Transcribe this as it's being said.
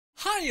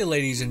Hi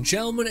ladies and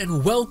gentlemen,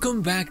 and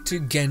welcome back to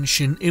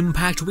Genshin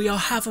Impact. We all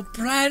have a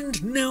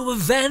brand new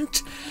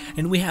event,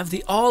 and we have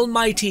the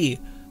almighty,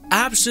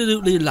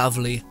 absolutely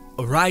lovely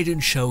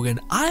Raiden Shogun.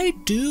 I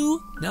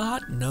do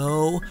not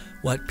know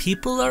what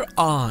people are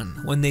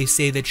on when they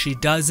say that she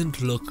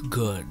doesn't look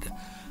good.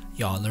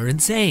 Y'all are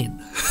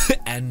insane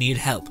and need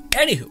help.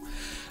 Anywho,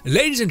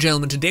 ladies and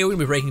gentlemen, today we're going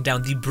to be breaking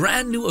down the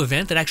brand new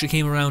event that actually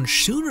came around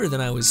sooner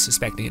than I was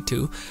suspecting it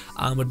to.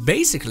 But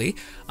basically,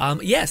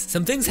 yes,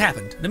 some things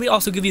happened. Let me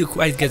also give you a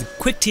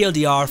quick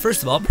TLDR.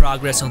 First of all,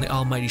 progress on the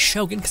Almighty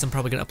Shogun, because I'm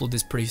probably going to upload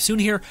this pretty soon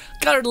here.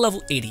 Got her to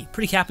level 80.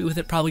 Pretty happy with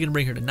it. Probably going to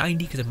bring her to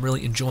 90 because I'm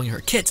really enjoying her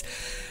kit.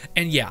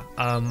 And yeah,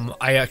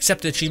 I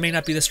accept that she may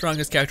not be the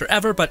strongest character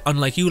ever, but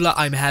unlike Eula,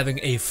 I'm having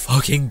a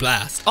fucking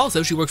blast.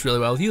 Also, she works really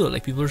well with Eula,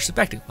 like people are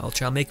suspecting. I'll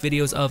try to make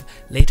videos of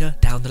later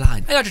down the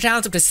line. I got her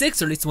talents up to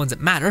 6, or at least the ones that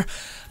matter,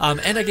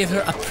 and I gave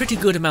her a pretty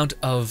good amount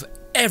of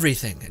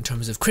everything in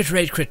terms of crit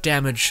rate, crit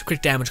damage.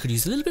 Crit damage could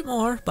use a little bit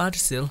more, but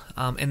still.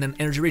 And then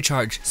energy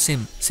recharge,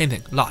 same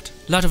thing. A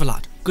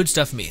lot. Good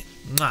stuff for me.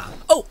 Mwah.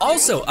 Oh,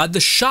 also, the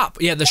shop.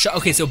 Yeah, the shop.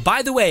 Okay, so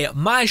by the way,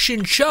 my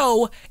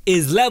Shincho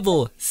is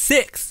level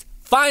 6.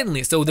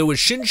 Finally. So there was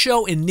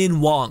Shincho and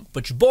Nin Wong,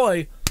 but your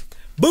boy,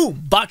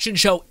 boom, bought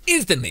Shincho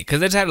instantly,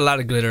 because it had a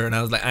lot of glitter, and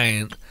I was like,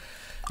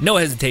 no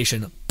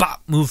hesitation,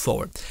 bop, move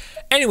forward.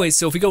 Anyway,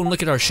 so if we go and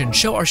look at our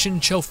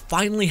Shincho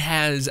finally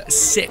has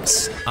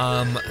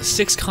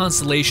 6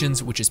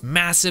 constellations, which is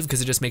massive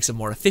because it just makes it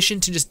more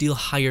efficient to just deal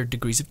higher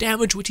degrees of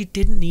damage, which he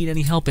didn't need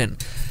any help in.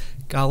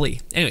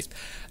 Golly. Anyways,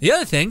 the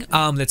other thing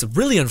that's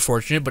really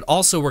unfortunate, but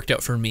also worked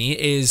out for me,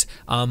 is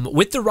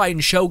with the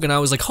Raiden Shogun, I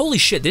was like, holy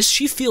shit,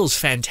 she feels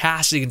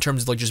fantastic in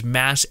terms of like just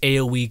mass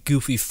AoE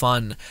goofy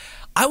fun.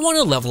 I want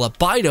to level up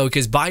Bido,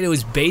 because Bido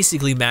is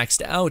basically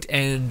maxed out,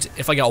 and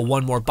if I got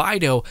one more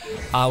Bido,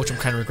 which I'm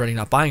kind of regretting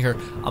not buying her,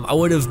 I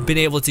would have been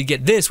able to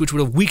get this, which would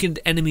have weakened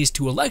enemies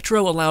to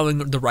Electro, allowing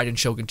the Raiden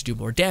Shogun to do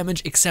more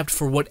damage, except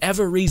for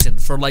whatever reason,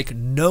 for like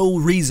no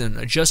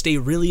reason, just a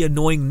really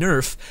annoying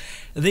nerf.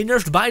 They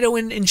nerfed Bido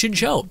in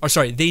Shincho, or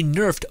sorry, they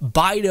nerfed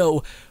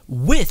Bido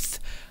with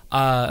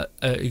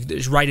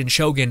Raiden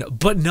Shogun,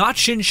 but not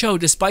Shincho,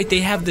 despite they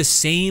have the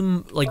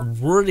same like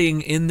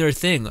wording in their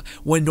thing.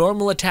 When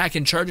normal attack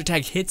and charge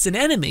attack hits an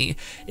enemy,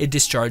 it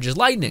discharges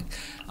lightning.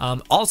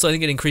 Also, I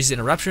think it increases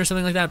interruption or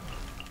something like that.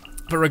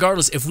 But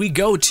regardless, if we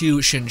go to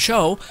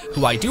Shincho,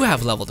 who I do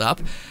have leveled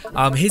up,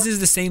 his is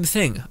the same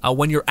thing.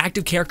 When your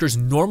active character's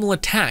normal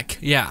attack,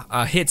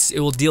 hits, it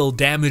will deal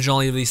damage on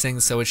all of these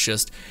things, so it's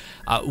just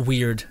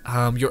weird.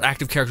 Your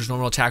active character's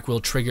normal attack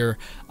will trigger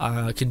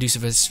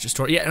conducive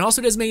story. Yeah, and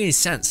also it doesn't make any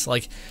sense.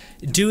 Like,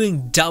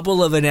 doing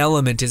double of an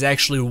element is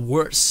actually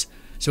worse.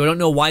 So I don't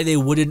know why they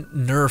would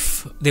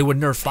nerf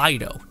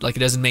Bido. Like, it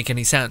doesn't make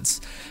any sense.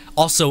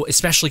 Also,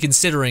 especially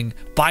considering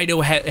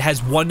Bido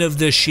has one of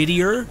the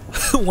shittier,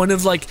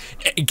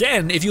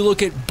 again, if you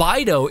look at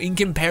Bido in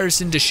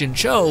comparison to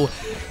Shincho,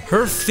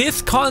 her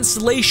 5th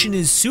constellation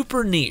is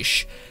super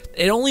niche.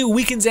 It only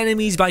weakens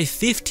enemies by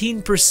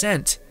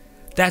 15%.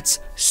 That's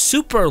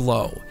super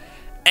low.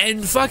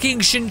 And fucking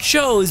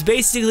Shincho's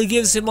basically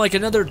gives him like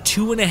another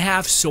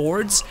 2.5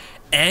 swords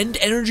and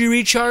energy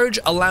recharge,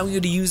 allowing you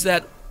to use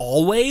that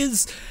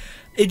always.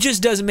 It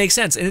just doesn't make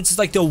sense, and it's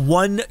like the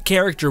one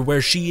character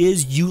where she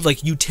is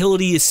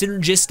utility is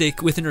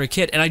synergistic within her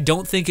kit, and I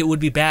don't think it would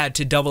be bad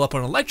to double up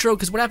on Electro,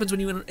 because what happens when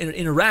you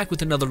interact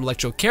with another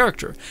Electro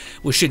character?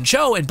 With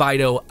Shincho and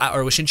Bido,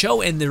 or with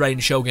Shincho and the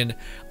Raiden Shogun,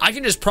 I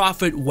can just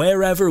profit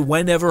wherever,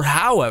 whenever,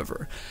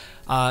 however.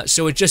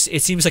 So it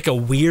seems like a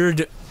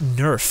weird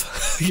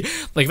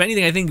nerf. Like, if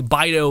anything, I think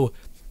Bido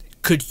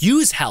could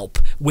use help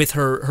with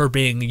her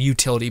being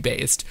utility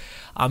based.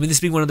 And this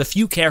being one of the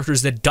few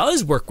characters that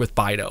does work with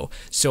Bido.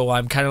 So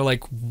I'm kind of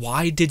like,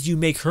 why did you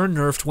make her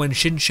nerfed when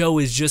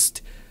Shincho is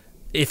just,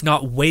 if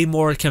not way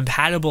more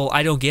compatible?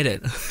 I don't get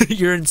it.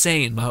 You're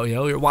insane,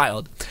 Mahoyo. You're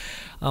wild.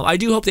 I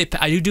do hope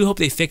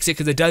they fix it,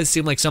 because it does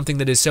seem like something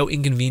that is so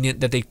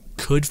inconvenient that they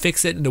could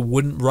fix it and it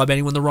wouldn't rub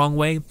anyone the wrong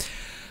way.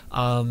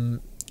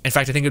 In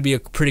fact, I think it would be a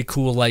pretty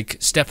cool like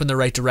step in the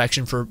right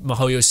direction for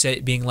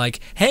Mahoyo being like,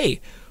 hey,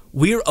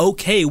 we're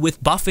okay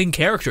with buffing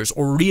characters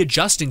or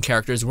readjusting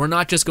characters. We're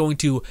not just going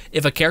to,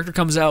 if a character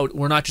comes out,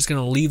 we're not just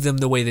going to leave them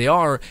the way they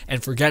are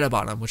and forget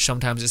about them, which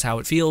sometimes is how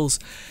it feels.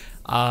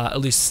 At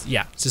least,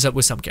 yeah, it's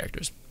with some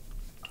characters.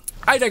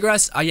 I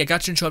digress. Yeah, got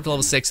Shincho up to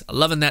level 6.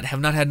 Loving that. Have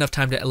not had enough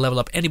time to level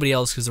up anybody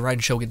else, because the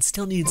Raiden Shogun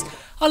still needs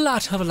a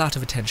lot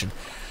of attention.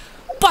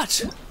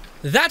 But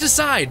that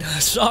aside,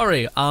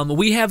 sorry,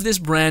 we have this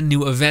brand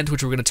new event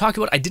which we're going to talk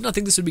about. I did not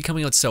think this would be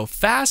coming out so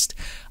fast,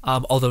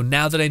 although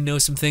now that I know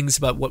some things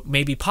about what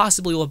maybe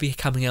possibly will be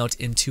coming out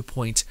in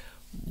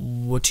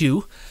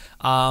 2.2,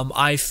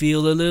 I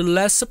feel a little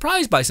less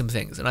surprised by some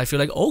things, and I feel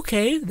like,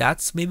 okay,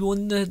 that's maybe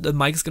when the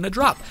mic's going to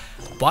drop.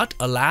 But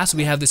alas,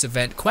 we have this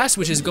event quest,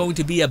 which is going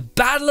to be a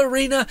battle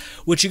arena,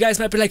 which you guys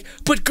might be like,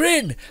 but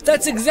Grin,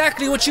 that's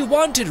exactly what you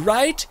wanted,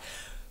 right?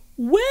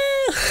 Well,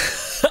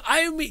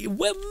 I mean,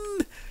 well,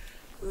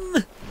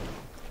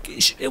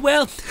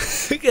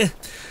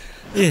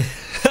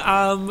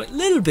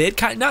 Little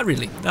bit, not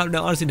really.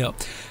 No, honestly, no.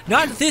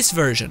 Not this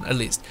version, at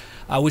least.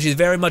 Which is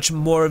very much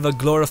more of a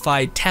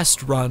glorified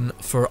test run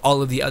for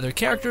all of the other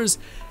characters,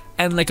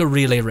 and like a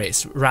relay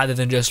race, rather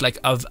than just like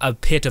a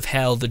pit of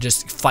hell to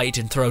just fight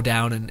and throw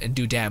down and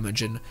do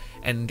damage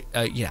and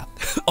yeah,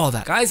 all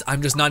that. Guys,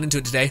 I'm just not into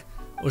it today.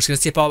 We're just gonna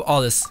skip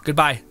all this.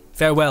 Goodbye.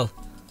 Farewell.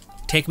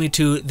 Take me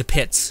to the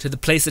pits, to the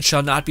place that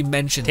shall not be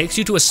mentioned. Takes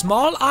you to a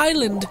small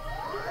island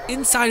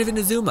inside of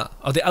Inazuma.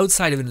 Oh, the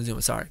outside of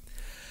Inazuma, sorry.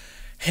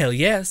 Hell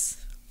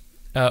yes.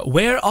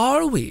 Where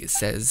are we,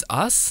 says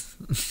us.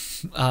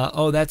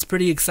 Oh, that's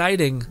pretty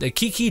exciting. The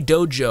Kiki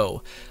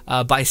Dojo.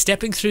 By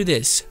stepping through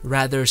this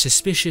rather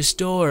suspicious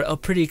door, oh,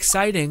 pretty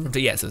exciting.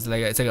 But yes, it's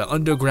like an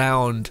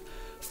underground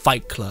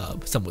fight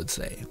club, some would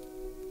say.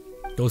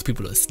 Those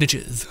people are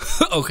snitches.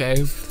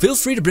 Okay. Feel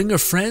free to bring your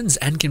friends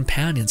and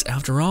companions.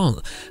 After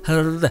all,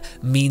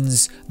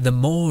 means the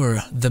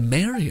more, the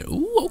merrier.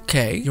 Ooh,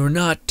 okay. You're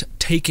not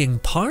taking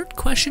part?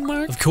 Question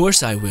mark. Of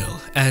course I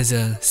will, as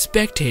a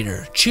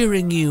spectator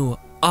cheering you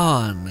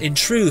on. In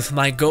truth,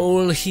 my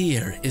goal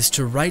here is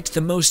to write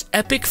the most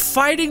epic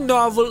fighting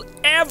novel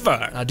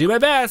ever. I'll do my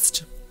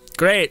best.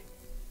 Great.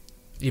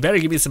 You better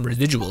give me some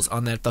residuals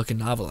on that fucking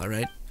novel,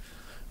 alright?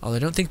 Although I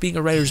don't think being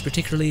a writer is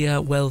particularly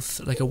a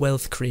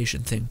wealth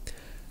creation thing.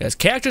 Yes,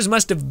 characters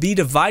must be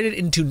divided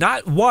into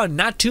not 1,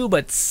 not 2,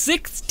 but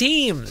 6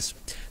 teams.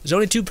 There's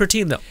only 2 per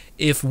team though.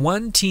 If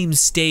one team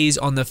stays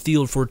on the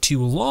field for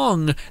too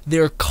long,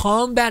 their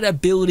combat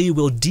ability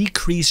will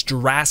decrease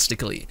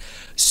drastically.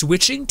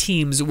 Switching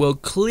teams will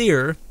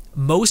clear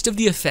most of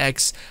the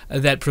effects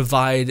that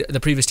the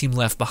previous team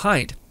left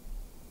behind.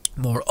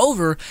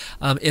 Moreover,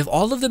 if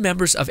all of the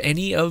members of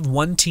any of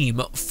one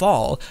team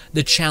fall,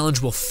 the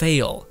challenge will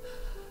fail.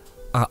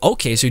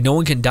 Okay, so no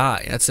one can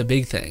die. That's a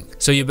big thing.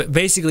 So you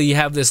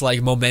have this like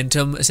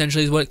momentum,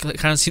 essentially, is what it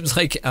kind of seems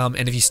like. And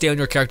if you stay on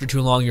your character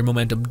too long, your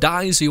momentum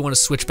dies. So you want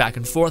to switch back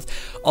and forth.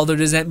 Although,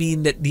 does that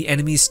mean that the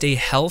enemies stay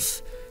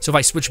health? So if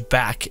I switch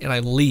back and I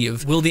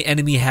leave, will the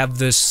enemy have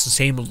the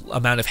same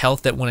amount of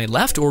health that when I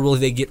left, or will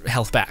they get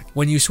health back?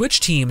 When you switch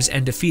teams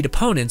and defeat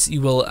opponents,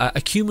 you will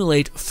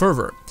accumulate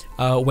fervor.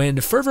 When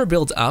fervor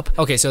builds up,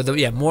 okay, so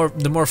the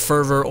more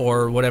fervor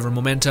or whatever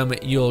momentum,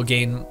 you'll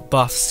gain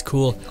buffs.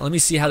 Cool. Let me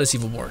see how this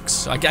even works.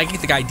 So I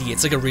get the idea.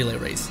 It's like a relay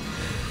race.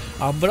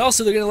 But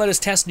also they're gonna let us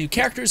test new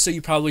characters, so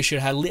you probably should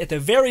have, at the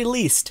very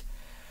least,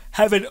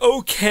 have an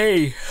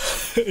okay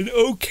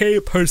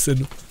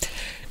person.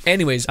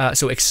 Anyways,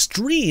 so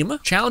extreme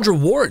challenge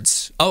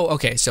rewards. Oh,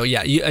 okay, so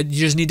yeah, you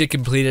just need to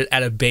complete it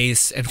at a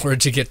base in order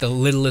to get the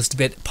littlest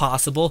bit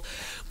possible.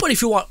 But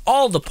if you want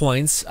all the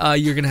points,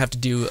 you're gonna have to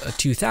do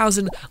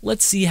 2,000.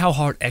 Let's see how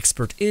hard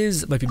expert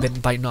is. Might be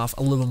biting off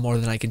a little more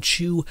than I can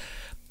chew,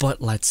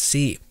 but let's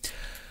see.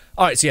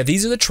 Alright, so yeah,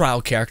 these are the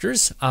trial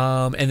characters,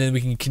 and then we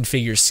can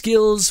configure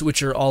skills,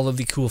 which are all of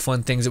the cool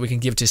fun things that we can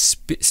give to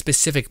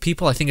specific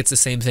people. I think it's the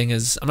same thing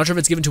as, I'm not sure if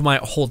it's given to my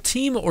whole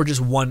team or just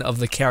one of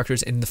the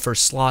characters in the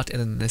first slot, and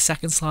then in the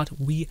second slot,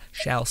 we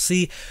shall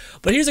see.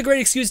 But here's a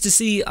great excuse to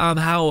see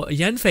how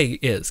Yanfei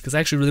is, because I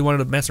actually really wanted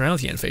to mess around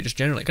with Yanfei, just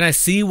generally. Can I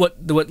see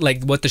what the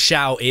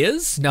Xiao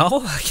is?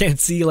 No? I can't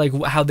see like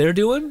how they're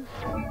doing?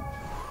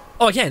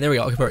 Oh, I can, there we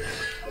go, okay, perfect.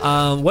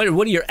 What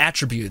are your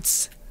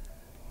attributes?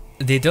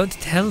 They don't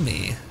tell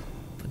me,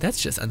 but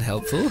that's just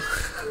unhelpful.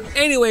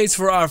 Anyways,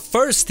 for our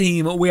first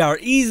team, we are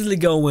easily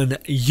going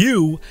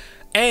you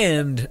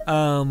and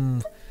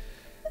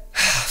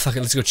fuck it,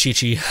 let's go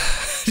Chi-Chi.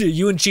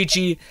 You and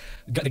Chi-Chi,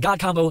 the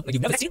God combo. Like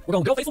you've never seen. We're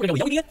going go faithful. We're going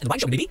to go Yogi and the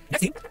Mind Show maybe.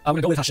 Next team, I'm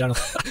gonna go with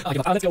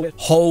Hashirano. Let's go with.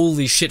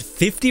 Holy shit!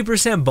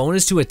 50%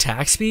 bonus to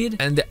attack speed,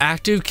 and the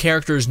active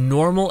character's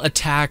normal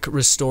attack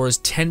restores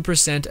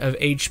 10% of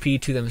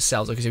HP to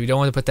themselves. Okay, so we don't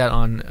want to put that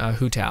on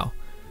Hu Tao.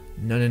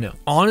 No.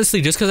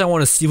 Honestly, just because I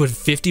want to see what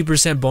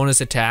 50%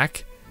 bonus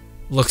attack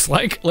looks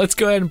like, let's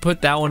go ahead and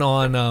put that one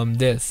on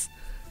this.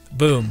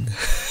 Boom.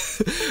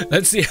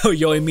 Let's see how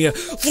Yoimiya.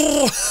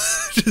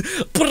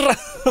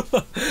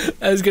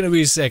 That's gonna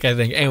be sick, I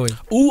think. Anyway,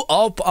 ooh,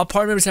 all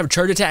party members have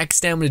charge attack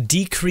stamina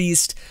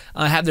decreased,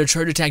 have their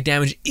charge attack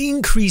damage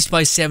increased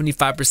by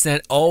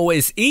 75%.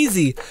 Always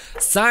easy.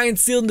 Signed,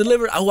 sealed, and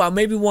delivered. Oh, I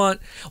maybe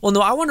want. Well,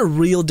 no, I want a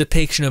real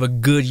depiction of a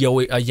good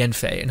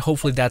Yanfei, and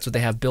hopefully that's what they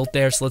have built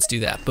there. So let's do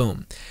that.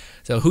 Boom.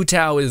 So Hu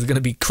Tao is going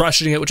to be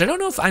crushing it, which I don't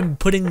know if I'm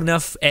putting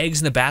enough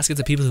eggs in the baskets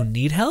of people who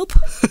need help.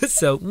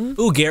 So,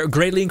 ooh,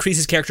 greatly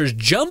increases character's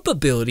jump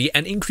ability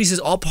and increases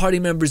all party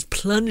members'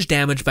 plunge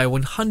damage by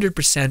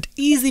 100%.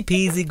 Easy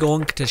peasy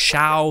going to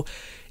Xiao.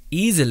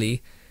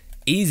 Easily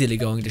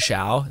going to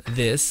Xiao.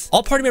 This.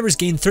 All party members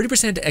gain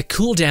 30% a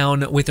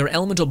cooldown with their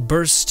elemental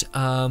burst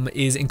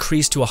is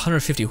increased to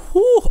 150.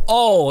 Whew.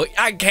 Oh,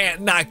 I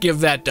can't not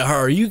give that to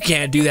her. You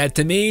can't do that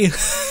to me.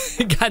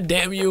 God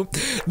damn you.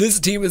 This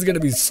team is going to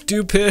be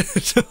stupid.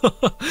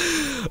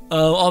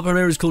 All party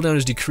members' cooldown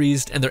is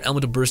decreased and their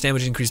elemental burst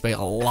damage is increased by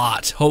a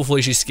lot.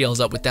 Hopefully she scales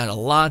up with that a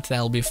lot.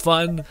 That'll be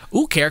fun.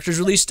 Ooh, characters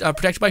released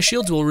protected by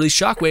shields will release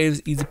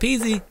shockwaves. Easy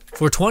peasy.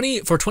 For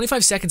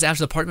 25 seconds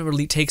after the party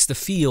member takes the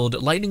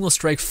field, lightning will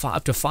strike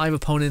up to 5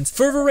 opponents.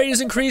 Fervor rate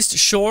is increased.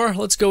 Sure,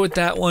 let's go with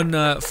that one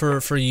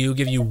for you.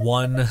 Give you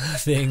 1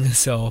 thing.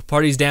 So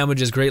party's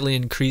damage is greatly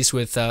increased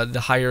with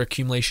the higher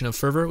accumulation of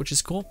fervor, which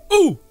is cool.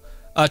 Ooh!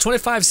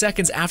 25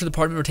 seconds after the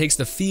party member takes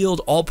the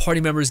field, all party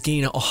members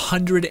gain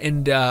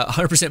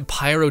 100%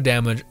 pyro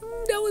damage.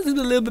 That was a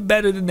little bit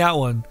better than that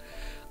one.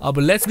 But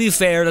let's be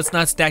fair, let's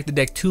not stack the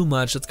deck too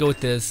much. Let's go with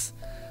this.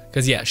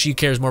 Because yeah, she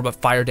cares more about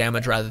fire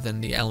damage rather than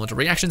the elemental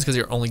reactions because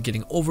you're only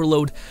getting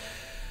overload.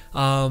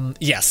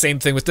 Yeah, same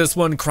thing with this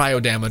one,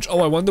 cryo damage.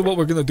 Oh, I wonder what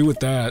we're gonna do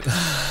with that.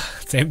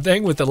 Same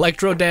thing with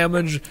electro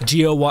damage,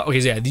 okay,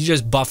 so yeah, these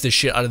just buff the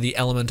shit out of the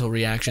elemental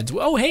reactions.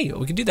 Oh, hey,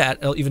 we can do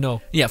that, even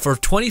though, yeah, for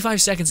 25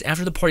 seconds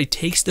after the party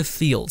takes the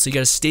field. So you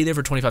gotta stay there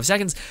for 25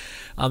 seconds,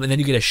 and then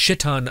you get a shit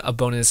ton of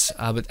bonus,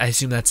 but I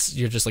assume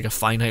you're just like a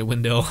finite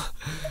window.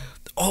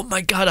 Oh my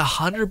god,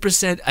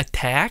 100%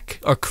 attack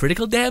or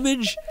critical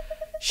damage?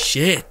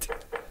 Shit.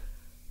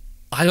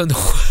 I don't know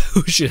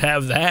who should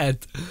have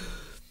that.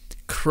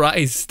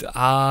 Christ,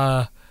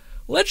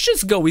 let's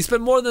just go. We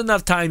spent more than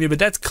enough time here, but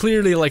that's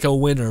clearly like a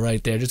winner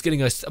right there. Just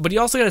getting us, but you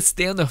also gotta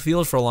stay on the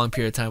field for a long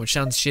period of time, which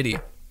sounds shitty.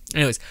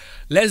 Anyways,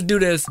 let's do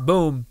this.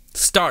 Boom.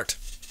 Start.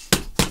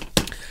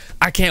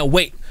 I can't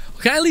wait.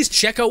 Can I at least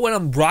check out what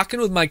I'm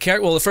rocking with my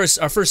character? Well,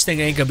 our first thing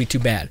ain't gonna be too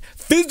bad.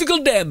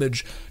 Physical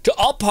damage to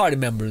all party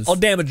members. All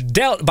damage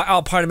dealt by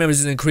all party members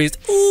is increased.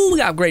 Ooh, we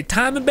got great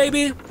timing,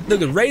 baby.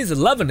 Look at Razor,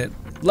 loving it.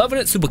 Loving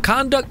it, super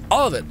conduct,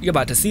 all of it. You're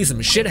about to see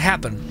some shit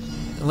happen.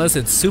 Unless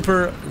it's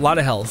super, lot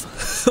of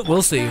health.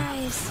 We'll see.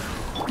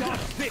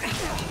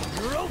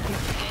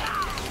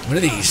 What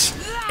are these?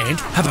 And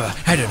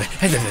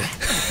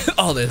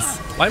all this.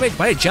 Why did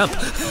I jump?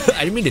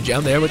 I didn't mean to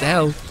jump there. What the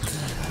hell?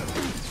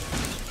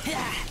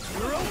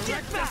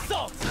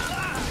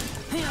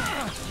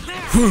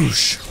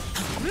 Whoosh.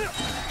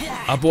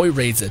 Our boy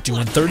Razor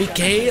doing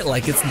 30k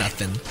like it's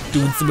nothing.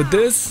 Doing some of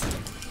this.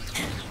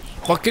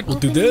 Fuck it, we'll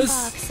do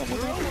this.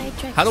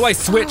 How do I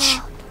switch?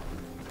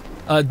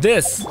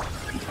 This.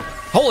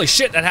 Holy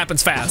shit, that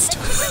happens fast.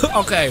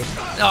 Okay.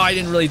 Oh, I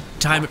didn't really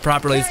time it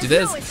properly. Let's do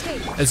this.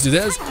 Let's do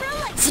this.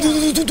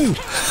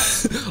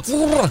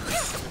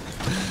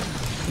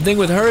 The thing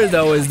with her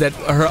though is that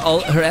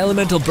her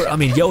elemental,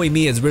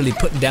 Yoimi is really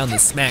putting down the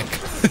smack,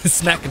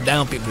 smacking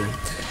down people.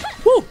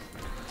 Woo!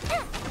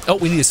 Oh,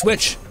 we need to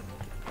switch.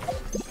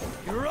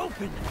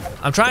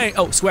 I'm trying.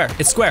 Oh, square.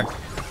 It's square.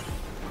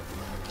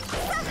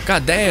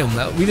 God damn,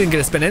 we didn't get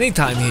to spend any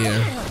time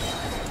here.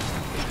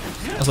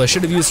 That's what I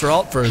should have used her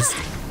ult first.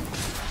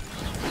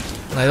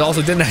 And I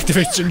also didn't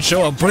activate Shin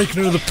Show. I'm breaking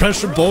under the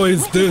pressure,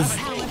 boys. This.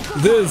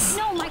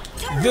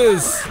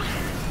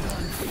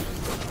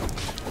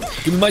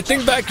 Give me my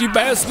thing back, you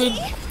bastard.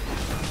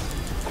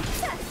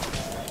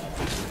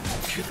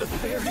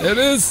 There it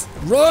is.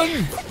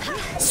 Run.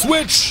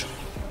 Switch.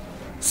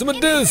 Some of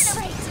this.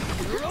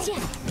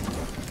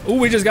 Ooh,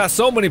 we just got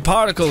so many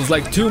particles,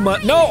 like too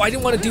much. No, I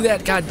didn't want to do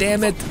that. God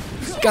damn it.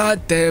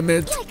 God damn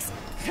it.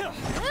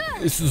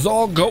 This is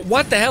all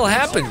what the hell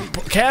happened?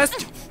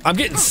 Cast? I'm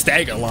getting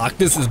stagger locked.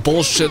 This is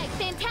bullshit.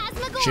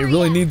 She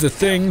really needs a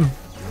thing.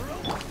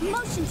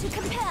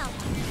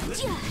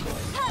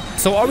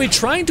 So are we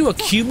trying to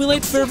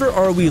accumulate fervor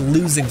or are we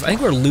losing? I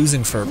think we're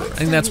losing fervor. I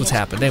think that's what's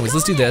happened. Anyways,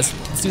 let's do this.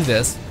 Let's do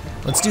this.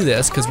 Let's do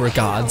this because we're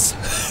gods.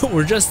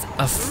 We're just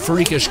a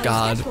freakish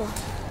god.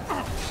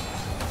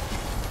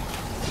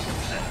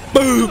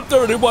 Boom!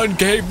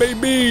 31k,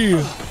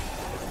 baby!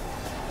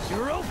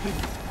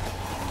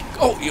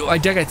 Oh, I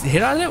got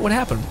hit out of that? What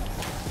happened?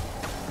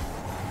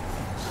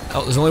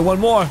 Oh, there's only one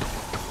more.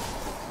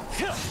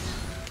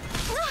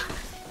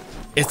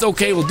 It's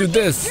okay, we'll do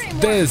this,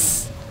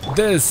 this.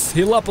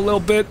 Heal up a little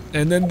bit,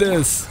 and then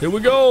this. Here we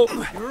go.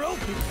 I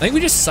think we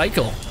just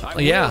cycle.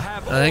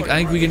 Yeah, I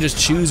think we can just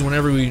choose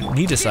whenever we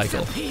need to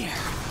cycle.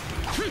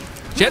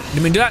 Shit,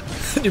 didn't mean to do that.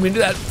 Didn't mean to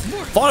do that.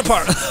 Falling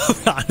apart.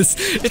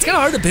 It's kind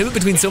of hard to pivot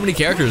between so many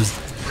characters,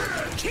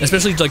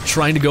 especially like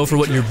trying to go for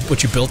what you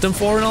built them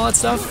for and all that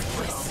stuff.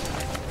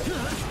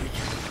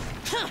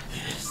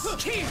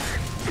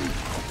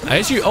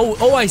 I see.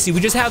 Oh, I see. We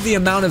just have the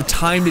amount of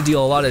time to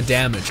deal a lot of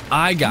damage.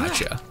 I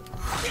gotcha.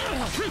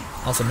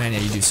 Also, man, yeah,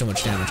 you do so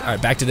much damage. All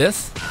right, back to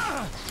this.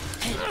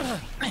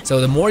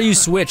 So the more you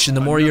switch and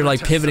the more you're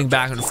like pivoting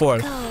back and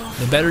forth,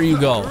 the better you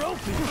go.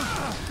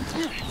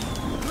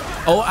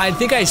 Oh, I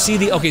think I see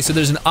the, okay, so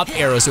there's an up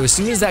arrow. So as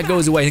soon as that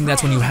goes away, I think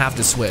that's when you have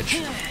to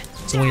switch.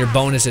 So when your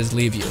bonuses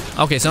leave you.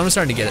 Okay, so I'm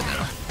starting to get it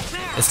now.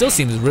 It still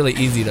seems really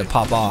easy to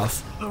pop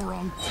off.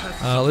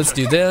 Let's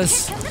do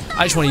this.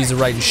 I just want to use the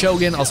right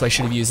Shogun. Also, I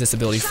should have used this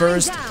ability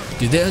first.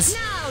 Do this.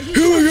 Here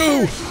we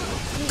go.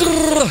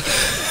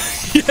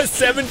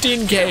 Yes,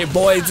 17k,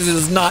 boys. This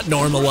is not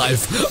normal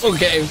life.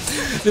 Okay,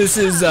 this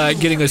is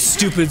getting a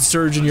stupid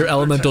surge in your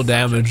elemental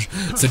damage.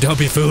 So don't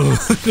be fooled.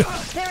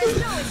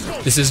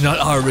 This is not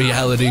our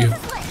reality.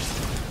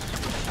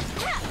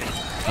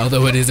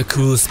 Although it is a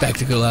cool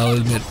spectacle, I'll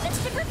admit.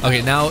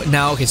 Okay,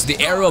 now, okay, so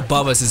the arrow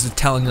above us is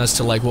telling us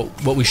to like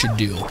what we should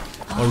do.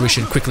 Or we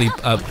should quickly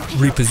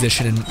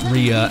reposition and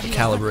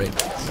recalibrate.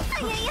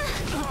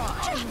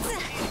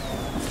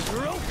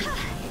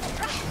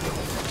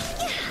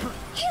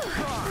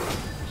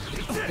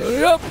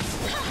 Yep.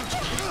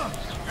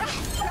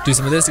 Do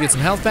some of this to get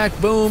some health back.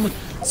 Boom.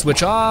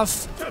 Switch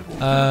off.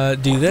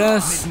 Do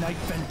this.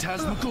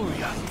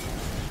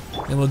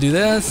 Then we'll do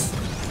this.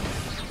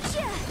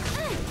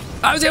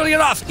 I was able to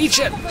get off. Eat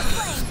shit.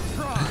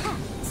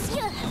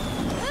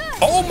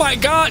 Oh my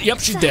god. Yep,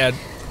 she's dead.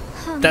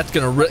 That's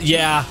gonna.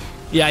 Yeah.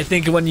 Yeah. I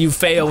think when you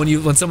fail,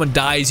 when someone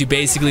dies, you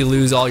basically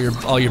lose all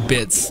your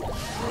bits.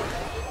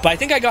 But I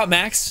think I got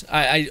max.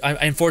 I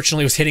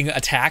unfortunately was hitting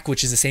attack,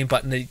 which is the same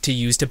button to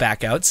use to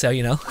back out. So,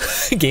 you know,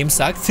 game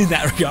sucks in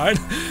that regard.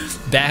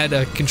 Bad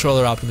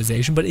controller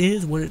optimization, but it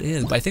is what it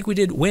is. But I think we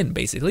did win,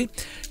 basically.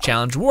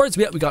 Challenge rewards,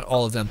 we got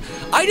all of them.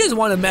 I just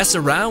want to mess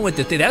around with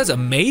it. That was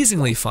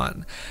amazingly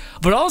fun.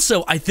 But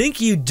also, I think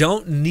you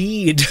don't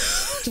need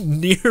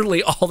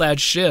nearly all that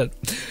shit.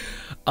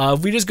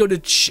 If we just go to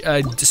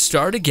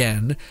start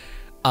again,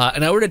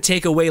 and I were to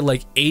take away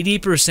like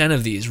 80%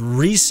 of these,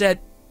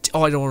 reset.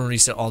 Oh, I don't want to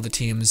reset all the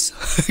teams.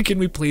 Can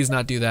we please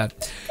not do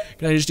that?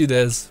 Can I just do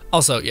this?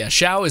 Also, yeah,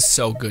 Xiao is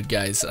so good,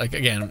 guys. Like,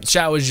 again,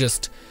 Xiao is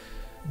just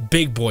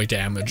big boy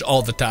damage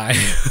all the time.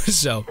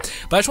 So,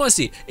 but I just want to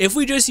see. If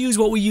we just use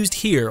what we used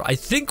here, I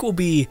think we'll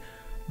be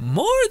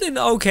more than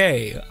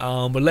okay.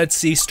 But let's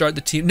see, start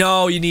the team.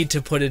 No, you need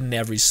to put it in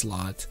every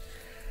slot.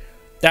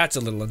 That's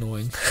a little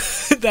annoying.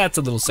 That's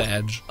a little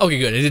sad. Okay,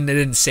 good. It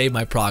didn't save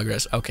my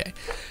progress. Okay.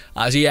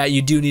 So yeah,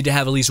 you do need to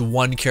have at least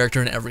one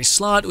character in every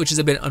slot, which is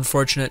a bit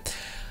unfortunate.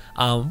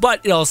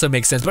 But it also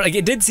makes sense. But like,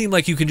 it did seem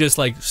like you can just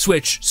like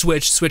switch.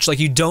 Like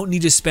you don't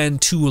need to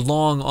spend too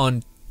long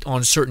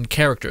on certain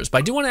characters. But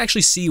I do want to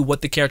actually see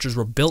what the characters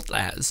were built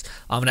as.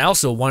 And I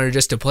also wanted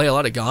just to play a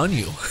lot of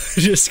Ganyu,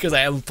 just because I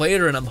haven't played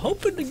her and I'm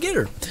hoping to get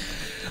her.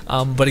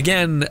 But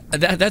again,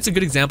 that's a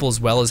good example as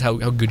well as how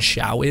good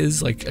Xiao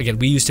is. Like, again,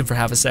 we used him for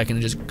half a second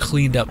and just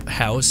cleaned up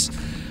house.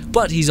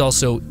 But he's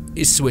also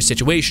switch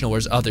situational,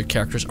 whereas other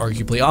characters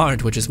arguably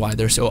aren't, which is why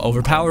they're so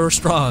overpowered or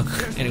strong.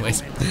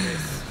 Anyways,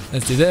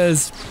 let's do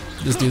this.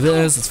 Let's do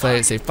this. Let's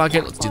fight. Say fuck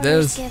it. Let's do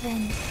this.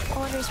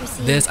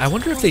 This. I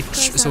wonder if they.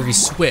 So if we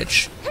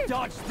switch,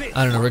 I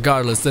don't know.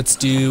 Regardless, let's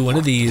do one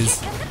of these.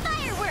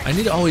 I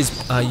need to always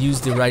use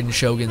the Raiden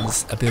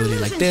Shogun's ability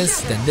like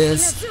this, then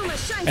this,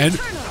 and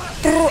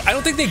I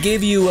don't think they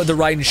gave you the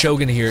Raiden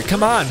Shogun here.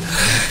 Come on,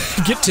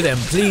 get to them,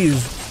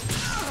 please.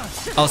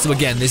 Also,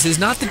 again, this is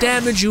not the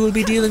damage you will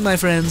be dealing, my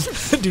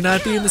friends. Do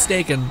not be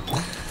mistaken.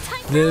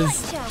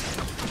 This.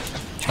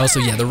 Also,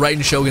 yeah, the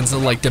Raiden Shogun's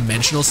like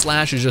dimensional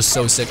slash is just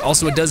so sick.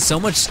 Also, it does so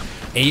much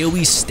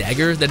AoE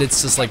stagger that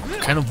it's just like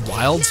kind of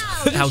wild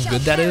how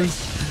good that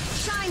is.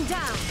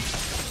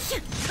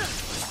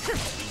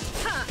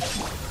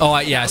 Oh,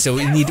 yeah, so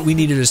we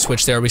needed to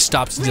switch there. We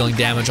stopped dealing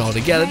damage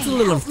altogether. It's a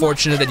little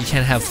unfortunate that you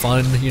can't have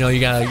fun. You know, you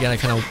gotta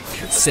kind of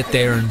sit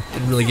there and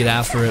really get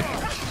after it.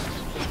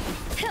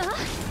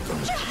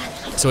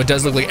 So it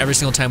does look like every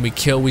single time we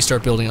kill, we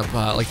start building up,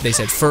 like they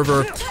said,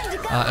 fervor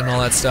and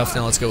all that stuff.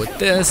 Now let's go with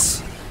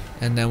this,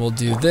 and then we'll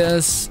do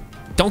this.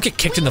 Don't get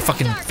kicked in the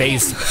fucking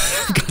face.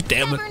 God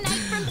damn it.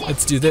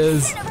 Let's do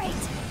this.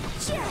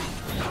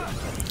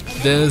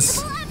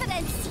 This.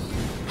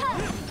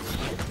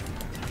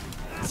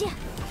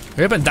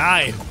 Hurry up and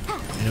die.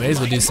 Anyways,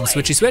 we'll do some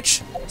switchy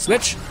switch.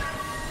 Switch.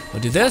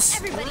 We'll do this.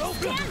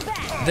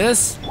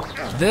 This.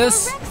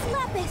 This.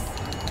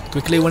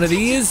 Quickly, one of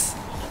these.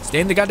 Stay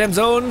in the goddamn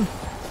zone.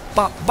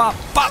 Bop, bop,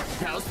 bop.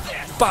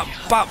 Bop,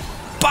 bop,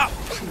 bop.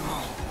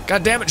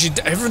 God damn it,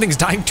 everything's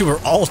dying to her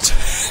ult.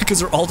 Because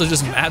her ult is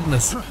just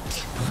madness.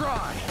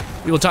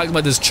 People talking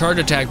about this charge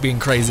attack being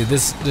crazy.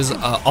 This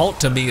ult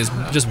to me is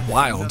just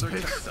wild.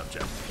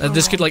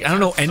 This could, like, I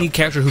don't know any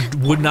character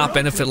who would not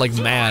benefit like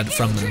mad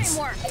from this.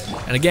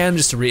 And again,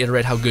 just to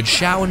reiterate how good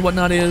Xiao and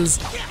whatnot is.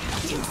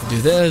 Do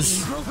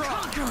this.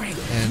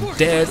 And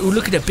dead. Ooh,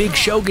 look at a big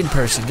Shogun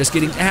person just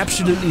getting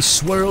absolutely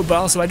swirled. But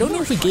also, I don't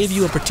know if we gave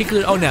you a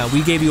particular. Oh no,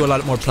 we gave you a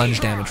lot more plunge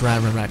damage. Right.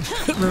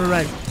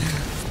 Right.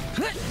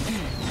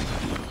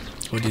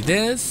 We'll do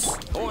this.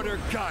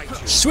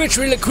 Switch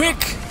really quick.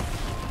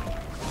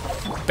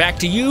 Back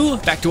to you.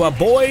 Back to our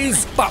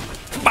boys. Bop,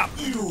 bop.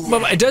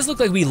 It does look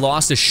like we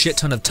lost a shit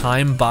ton of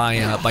time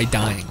by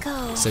dying.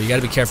 So you got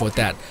to be careful with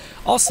that.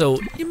 Also,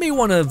 you may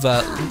want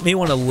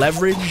to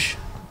leverage.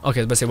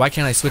 Okay, I was about to say, why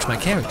can't I switch my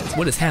characters?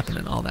 What is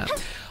happening? All that.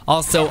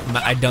 Also,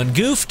 I done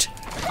goofed.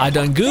 I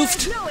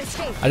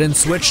didn't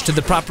switch to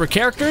the proper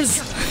characters.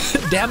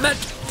 Damn it.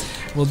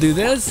 We'll do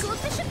this.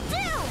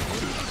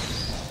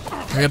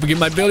 Hurry up and get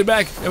my ability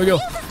back. There we go.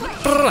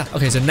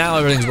 Okay, so now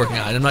everything's working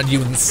out. I'm not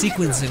doing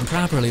sequencing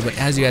properly, but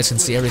as you guys can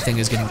see, everything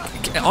is getting.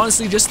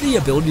 Honestly, just the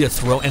ability to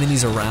throw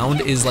enemies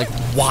around is like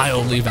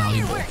wildly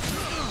valuable.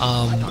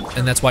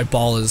 And that's why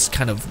Ball is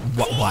kind of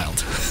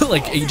wild.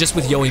 Like, just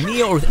with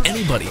Yoimiya or with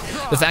anybody.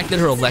 The fact that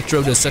her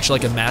Electro does such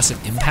like a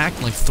massive impact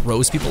and like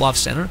throws people off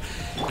center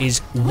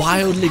is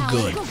wildly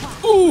good.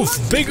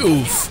 Oof, big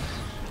oof.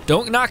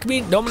 Don't knock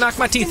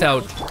my teeth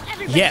out.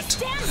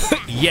 Yet.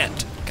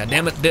 Yet. God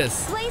damn it,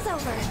 this. Blaze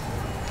over.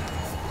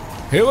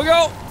 Here we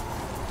go.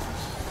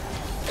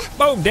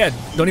 Boom, dead.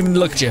 Don't even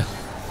look at you.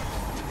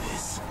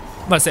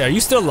 I'm about to say, are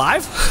you still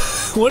alive?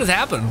 What has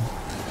happened?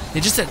 They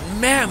just said,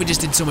 man, we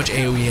just did so much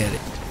AoE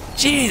hit.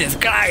 Jesus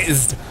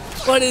Christ.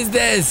 What is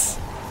this?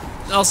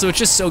 Also, it's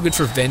just so good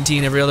for Venti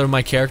and every other of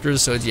my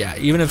characters, so yeah,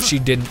 even if she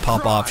didn't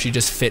pop off, she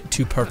just fit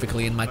too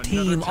perfectly in my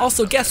team.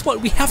 Also, guess what?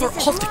 We have her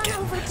ult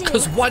again.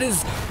 Because what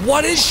is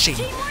she?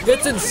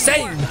 It's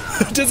insane.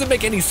 It doesn't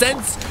make any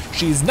sense.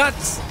 She's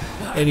nuts.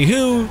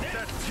 Anywho.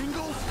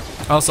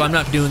 Also, I'm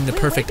not doing the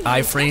perfect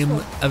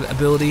iframe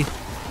ability,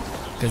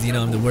 because you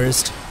know I'm the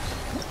worst.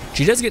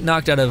 She does get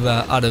knocked out of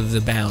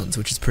the bounds,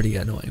 which is pretty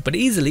annoying. But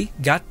easily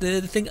got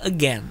the thing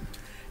again.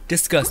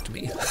 Disgust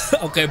me.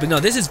 Okay, but no,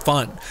 this is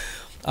fun.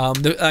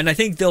 And I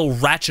think they'll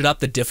ratchet up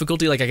the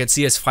difficulty. Like I could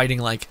see us fighting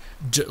like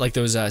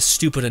those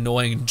stupid,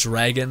 annoying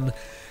Geo-Dragon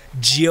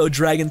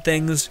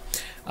things.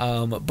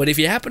 But if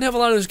you happen to have a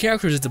lot of those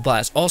characters, it's a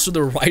blast. Also, the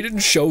Raiden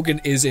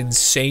Shogun is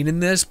insane in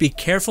this. Be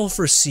careful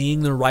for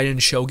seeing the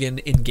Raiden Shogun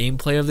in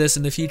gameplay of this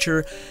in the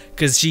future,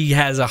 because she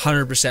has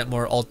 100%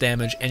 more ult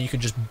damage, and you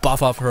can just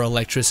buff up her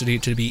electricity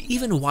to be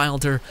even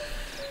wilder.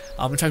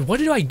 In fact, what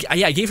did I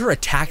gave her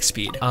attack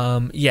speed.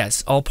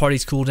 Yes, all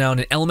parties cooldown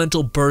and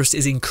elemental burst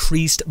is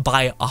increased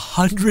by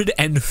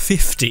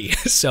 150.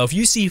 So if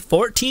you see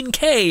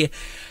 14k,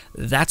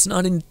 that's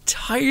not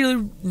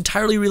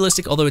entirely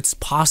realistic, although it's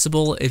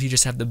possible if you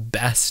just have the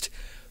best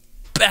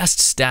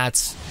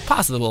stats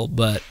possible,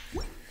 but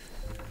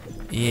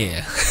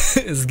yeah,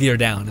 it's gear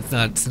down.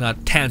 It's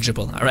not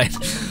tangible, all right?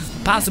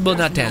 Possible,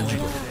 not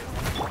tangible.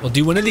 We'll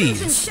do one of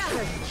these,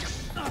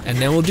 and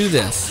then we'll do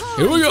this.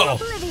 Here we go.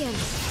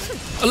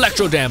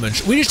 Electro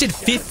damage. We just did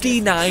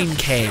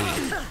 59k.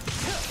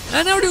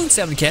 And now we're doing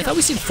 7k. I thought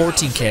we seen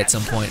 14k at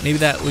some point. Maybe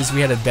that was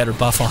we had a better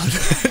buff on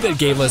that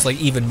gave us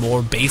like even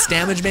more base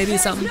damage, maybe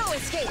something.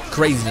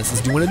 Craziness.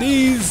 Let's do one of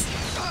these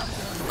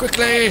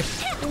quickly.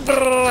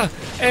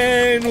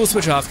 And we'll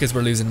switch off because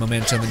we're losing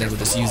momentum, and then we'll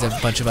just use a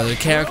bunch of other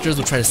characters.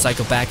 We'll try to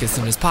cycle back as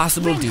soon as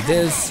possible. Do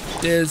this.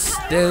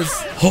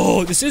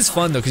 Oh, this is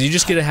fun though, because you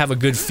just get to have a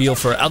good feel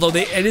for it. Although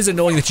it is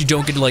annoying that you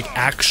don't get to like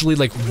actually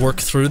like work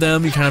through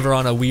them. You kind of are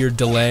on a weird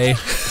delay.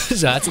 So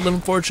that's a little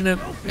unfortunate.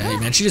 Yeah,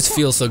 man, she just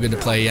feels so good to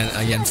play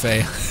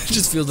Yenfei. It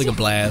just feels like a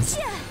blast.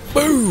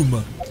 Boom.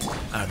 All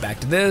right, back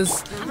to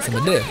this. Some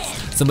of this.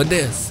 Some of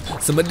this.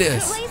 Some of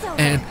this.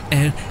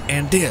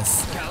 And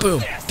this.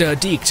 Boom.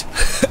 Deked.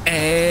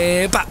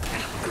 And pop.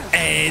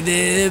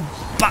 And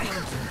pop.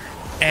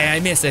 And I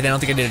missed it. I don't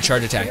think I did a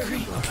charge attack.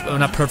 I'm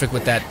not perfect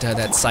with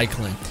that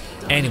cycling.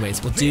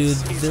 Anyways, we'll do.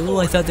 Oh,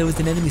 I thought there was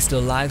an enemy still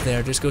alive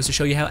there. Just goes to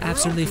show you how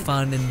absolutely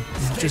fun and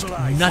just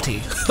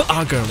nutty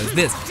our girl is.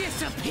 This.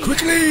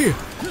 Quickly.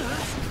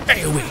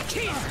 AoE.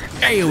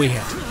 AoE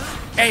hit.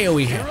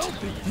 AoE hit.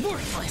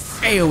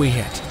 AoE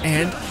hit.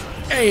 And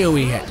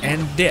AoE hit.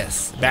 And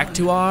this. Back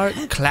to our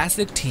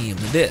classic team.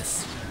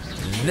 This.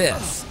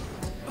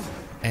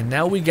 And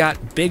now we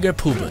got bigger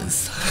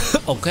poobas.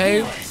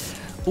 Okay?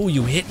 Ooh,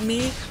 you hit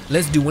me?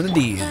 Let's do one of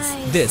these.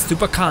 This,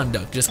 super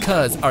conduct, just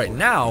cuz. Alright,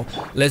 now,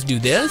 let's do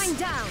this.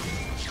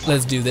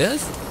 Let's do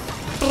this.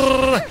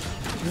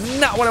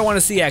 Not what I want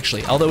to see,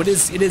 actually. Although it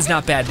is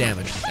not bad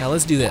damage. Now,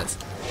 let's do this.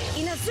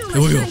 Here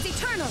we go.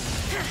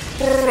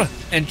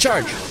 And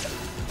charge.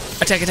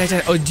 Attack, attack,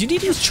 attack. Oh, do you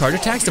need to use charge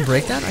attacks to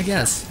break that? I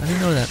guess. I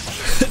didn't know that.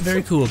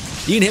 Very cool.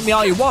 You can hit me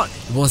all you want.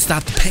 It won't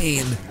stop the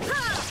pain.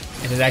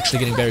 And it's actually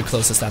getting very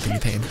close to stopping the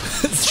pain.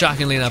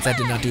 Shockingly enough, that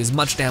did not do as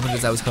much damage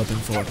as I was hoping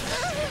for.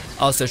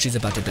 Also, she's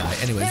about to die.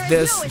 Anyways,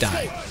 this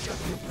died.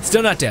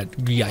 Still not dead.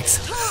 Yikes.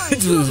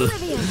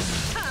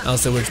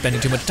 Also, we're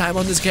spending too much time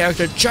on this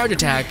character. Charge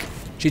attack.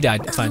 She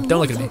died. It's fine.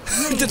 Don't look at me.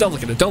 Don't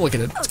look at it. Don't look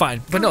at it. It's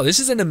fine. But no, this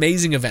is an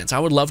amazing event. So I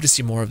would love to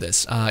see more of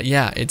this.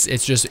 Yeah,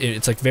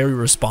 it's like very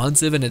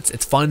responsive, and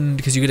it's fun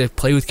because you get to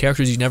play with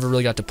characters you never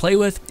really got to play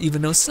with,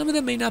 even though some of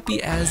them may not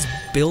be as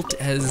built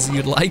as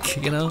you'd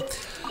like, you know?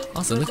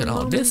 Also, look at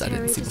all of this I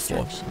didn't see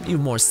before.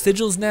 Even more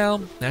sigils now.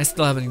 And I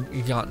still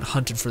haven't gotten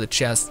hunted for the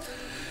chest.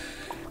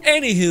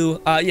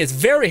 Anywho, yes,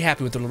 very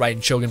happy with the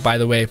Raiden Shogun, by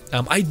the way.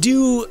 I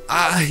do,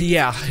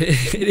 yeah,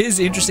 it is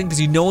interesting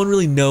because no one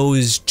really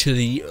knows to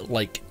the,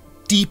 like,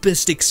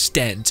 deepest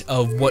extent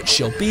of what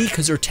she'll be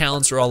because her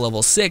talents are all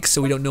level 6,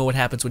 so we don't know what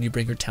happens when you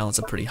bring her talents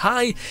up pretty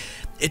high.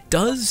 It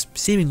does,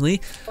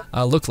 seemingly,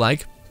 look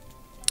like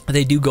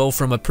they do go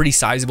from a pretty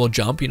sizable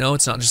jump, you know.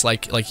 It's not just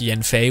like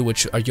Yenfei,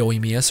 which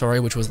Yoimiya, sorry,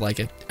 which was like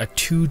a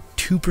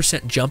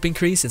 2% jump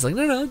increase. It's like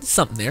no, there's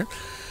something there.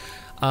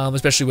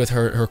 Especially with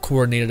her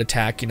coordinated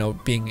attack, you know,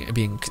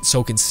 being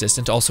so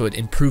consistent. Also,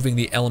 improving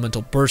the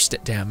elemental burst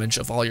damage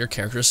of all your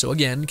characters. So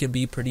again, can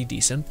be pretty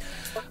decent.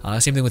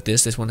 Same thing with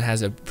this. This one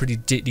has a pretty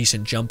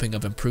decent jumping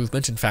of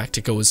improvement. In fact,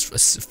 it goes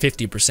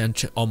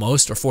 50%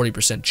 almost, or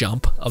 40%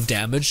 jump of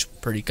damage.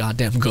 Pretty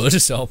goddamn good.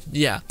 So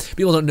yeah,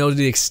 people don't know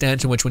the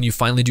extent in which when you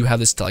finally do have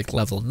this to like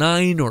level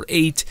 9 or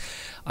 8,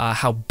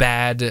 how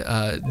bad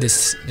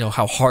this,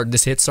 how hard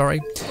this hits,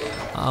 sorry.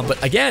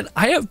 But again,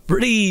 I have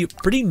pretty,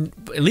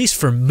 at least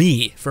for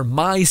me, for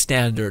my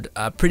standard,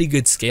 pretty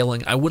good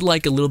scaling. I would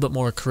like a little bit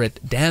more crit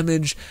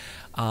damage,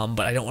 but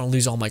I don't want to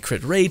lose all my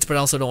crit rates, but I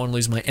also don't want to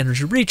lose my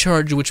energy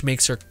recharge, which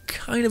makes her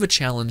kind of a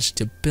challenge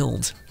to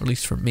build, at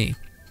least for me.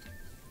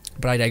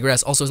 But I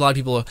digress. Also, there's a lot of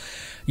people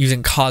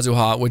using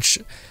Kazuha, which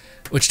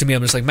to me,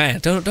 I'm just like, man,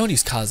 don't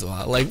use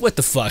Kazuha. Like, what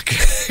the fuck?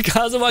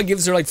 Kazuha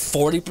gives her like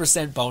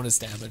 40% bonus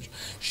damage.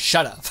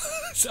 Shut up.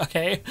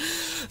 Okay?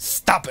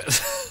 Stop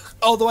it.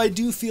 Although I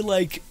do feel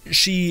like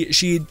she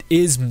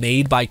is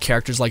made by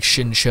characters like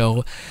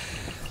Shincho,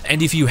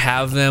 and if you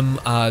have them,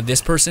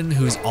 this person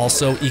who's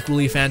also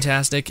equally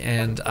fantastic,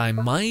 and I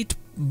might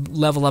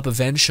level up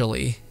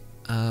eventually.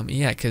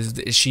 Yeah,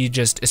 because she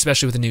just,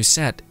 especially with the new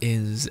set,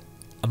 is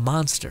a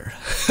monster.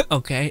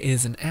 Okay,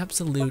 is an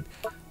absolute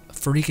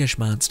freakish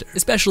monster,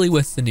 especially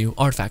with the new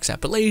artifact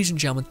set. But ladies and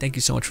gentlemen, thank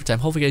you so much for your time.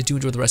 Hopefully you guys do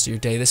enjoy the rest of your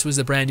day. This was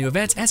a brand new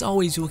event. As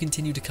always, we will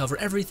continue to cover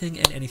everything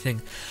and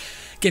anything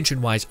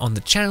Genshin-wise on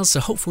the channel, so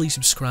hopefully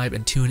subscribe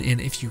and tune in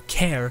if you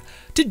care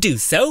to do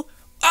so.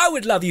 I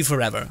would love you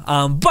forever.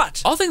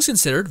 But all things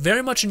considered,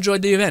 very much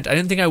enjoyed the event. I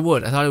didn't think I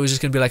would. I thought it was just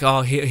gonna be like,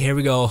 oh, here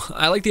we go.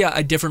 I like the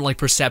a different like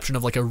perception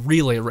of like a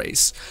relay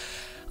race.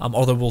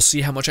 Although we'll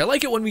see how much I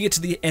like it when we get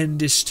to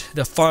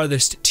the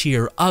farthest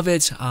tier of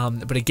it.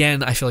 But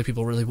again, I feel like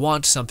people really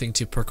want something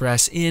to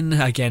progress in.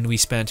 Again, we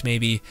spent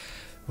maybe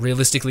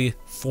realistically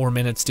 4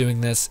 minutes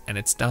doing this, and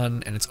it's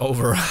done, and it's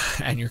over,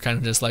 and you're kind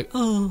of just like,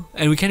 oh,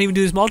 and we can't even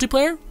do this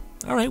multiplayer?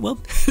 All right, well,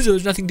 so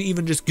there's nothing to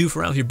even just goof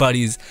around with your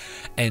buddies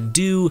and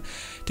do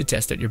to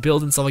test out your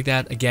build and stuff like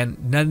that. Again,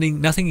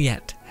 nothing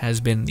yet has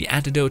been the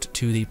antidote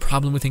to the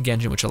problem within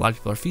Genshin, which a lot of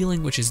people are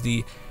feeling, which is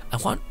I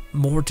want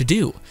more to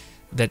do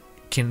that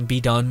can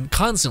be done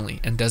constantly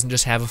and doesn't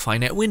just have a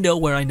finite window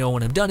where I know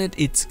when I've done it,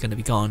 it's going to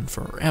be gone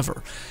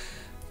forever.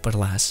 But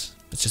alas,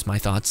 it's just my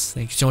thoughts.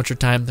 Thank you so much for your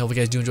time. Hope you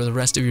guys do enjoy the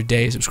rest of your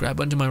day. Subscribe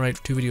button to my right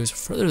for 2 videos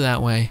further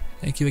that way.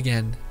 Thank you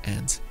again,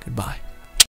 and goodbye.